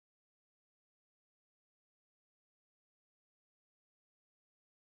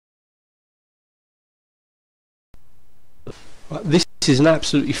This is an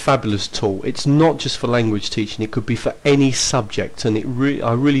absolutely fabulous tool. It's not just for language teaching, it could be for any subject, and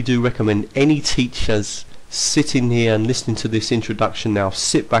I really do recommend any teachers sitting here and listening to this introduction now,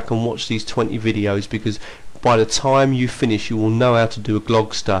 sit back and watch these 20 videos, because by the time you finish you will know how to do a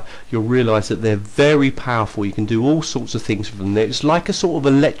Glogster. You'll realise that they're very powerful. You can do all sorts of things with them. It's like a sort of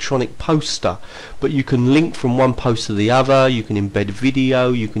electronic poster, but you can link from one post to the other. You can embed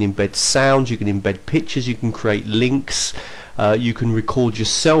video, you can embed sounds, you can embed pictures, you can create links. You can record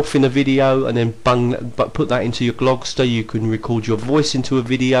yourself in a video and then put that into your Glogster. You can record your voice into a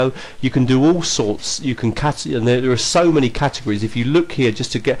video. You can do all sorts. You can and there are so many categories. If you look here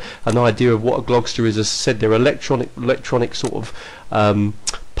just to get an idea of what a Glogster is, as I said, they're electronic sort of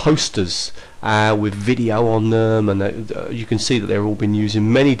posters with video on them, and you can see that they're all been used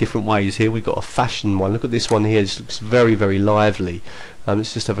in many different ways. Here we've got a fashion one. Look at this one here. This looks very, very lively.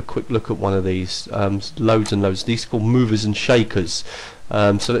 Let's just have a quick look at one of these. Loads and loads. These are called movers and shakers.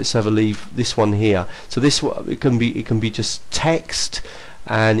 So let's have a leave this one here. So this it can be just text,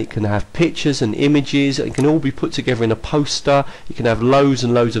 and it can have pictures and images. It can all be put together in a poster. You can have loads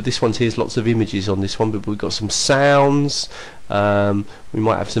and loads of this one. Here's lots of images on this one, but we've got some sounds. We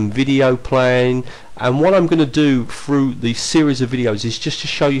might have some video playing, and what I'm going to do through the series of videos is just to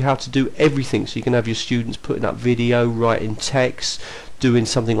show you how to do everything. So you can have your students putting up video, writing text, doing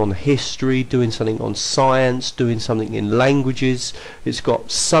something on history, doing something on science, doing something in languages. It's got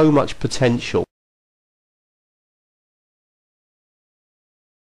so much potential.